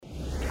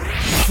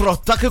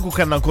Frotta, kieku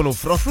kanna nkunu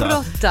frotta.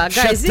 Frotta,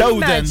 guys, Xebtewden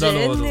dan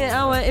imagine għodu.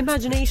 our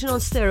imagination on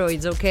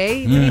steroids,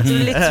 okay? We need to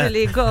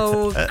literally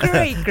go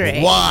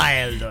cray.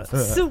 Wild.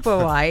 Super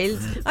wild.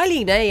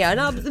 Alina,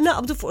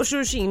 naqbdu fuq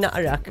xurxin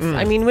naqrak.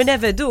 I mean, we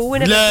never do.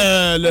 Le.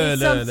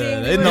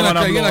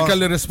 Jena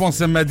kalli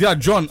respons immedjat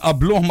John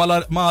qabluh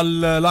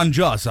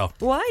mal-lanġasa.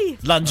 Why?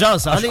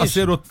 Lanġasa,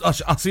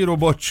 Għasiru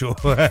boċċu.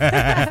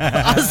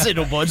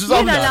 Għassiru boġ,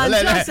 Jena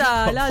lanġasa.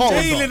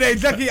 Ili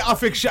nejdlek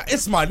jgħafik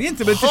ismani,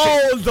 inti binti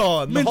Hold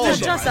on.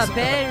 Lanġasa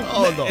per.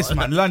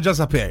 Ismani,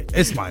 lanġasa per,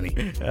 ismani.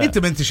 Inti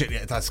binti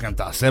xeqliq ta' skan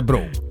ta'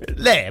 sebro.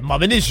 Le, ma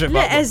minix.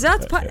 Le,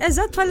 eżat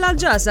pal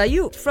lanġasa.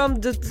 You, from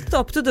the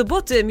top to the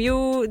bottom,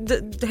 you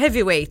the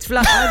heavyweight.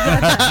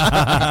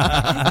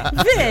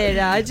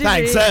 Vera,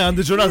 Tajk, se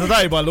għandi ġurnata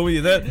tajba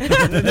l-wider.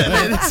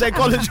 Se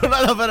kolli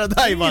ġurnata vera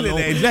tajba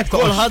l-wider.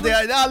 Kolħad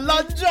jgħajda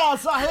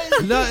għall-lanġasa.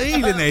 La,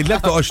 ili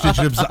nejdlek ta' oċ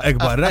tiġrib zaqqek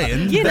barra.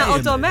 Jena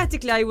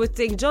automatically I would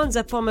think John's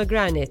a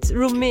pomegranate.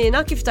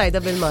 Rummina kif tajda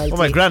bil-Malti.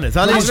 Pomegranate,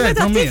 Għax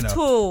għalix.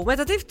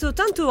 meta tiftu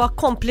tantu huwa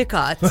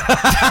komplikat. U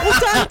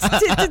tant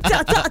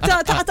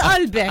ta'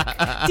 qalbek.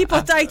 Tipo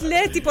tajt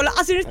le, tipo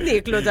laqasir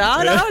it-niklu da.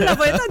 La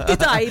boj tanti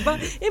tajba.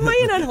 Imma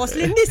jena nħoss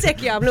li nisek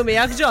jamlu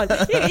miegħek John.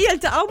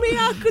 Jeltaqgħu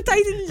miegħek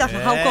tajt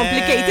how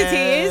complicated it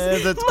is.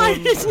 Ma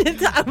rridx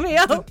niltaqgħu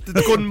miegħu.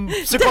 Tkun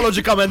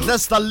psikologikament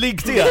lesta l-lig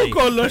tiegħi.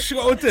 Kollox,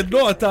 u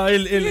t-nota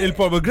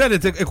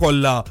il-pomegranate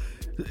ikolla.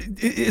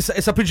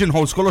 Issa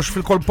pigeonholes kollox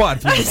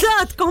fil-kompart.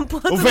 Eżatt,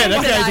 U vera,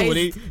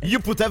 kħajduri, you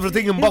put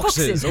everything in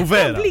boxes. U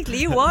vera. Completely,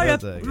 you are a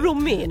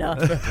rummina.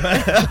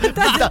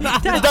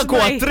 Dak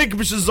huwa trik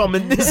biex iżomm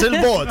in-nies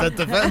il-bot,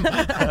 enti fem?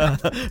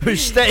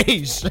 Biex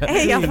tgħix.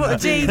 Ejja, fuq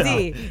JD.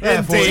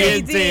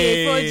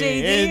 Fuq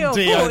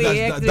JD.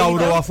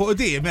 Dawru fuq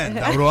di, men,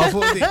 dawru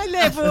fuq di.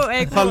 Le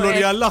fuq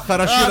Allura għall-axħar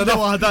Għadda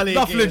waħda li.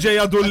 daf li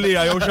ġeja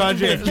dullija jew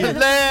xaġek.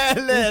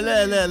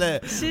 Le.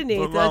 X'inhi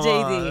ta'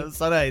 JD?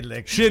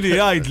 Sarajdlek. Xini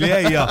għajd li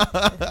ejja.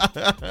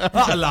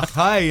 Aqlaħ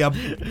ħajja.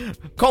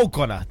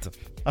 Coconut.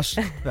 Għax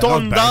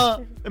tonda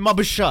imma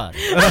bix-xar.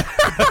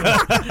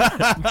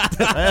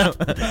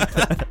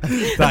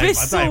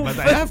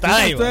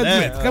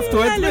 Kaftu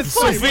għedmet.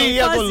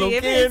 Sofija kollu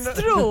kien.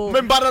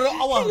 Minn barra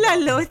roqqa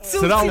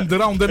waħda.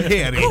 Round and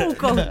hairy.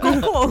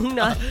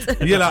 Coconut.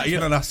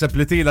 Jena naħseb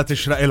li tila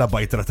tixraq ila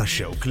bajtra ta'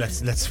 xewk,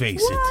 let's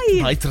face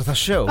it. Bajtra ta'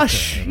 xew.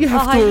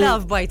 I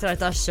love bajtra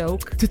ta'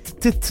 xewk.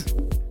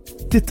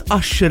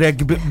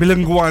 Titqaxxrek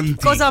bil-ingwanti.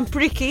 Because I'm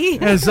pricky.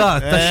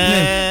 Eżatt, ta'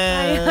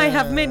 xnek. I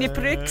have many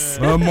pricks.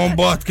 Mon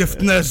bat kif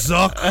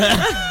tnezzak.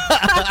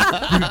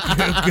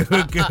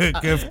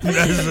 Kif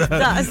tnezzak.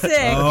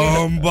 Daqsek.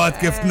 Bat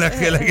kif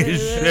tnekkilek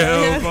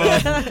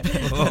ix-xewk.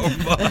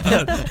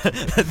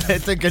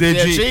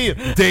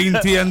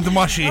 Dainty and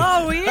mushy.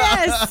 Oh,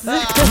 yes.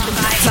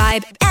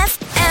 Vibe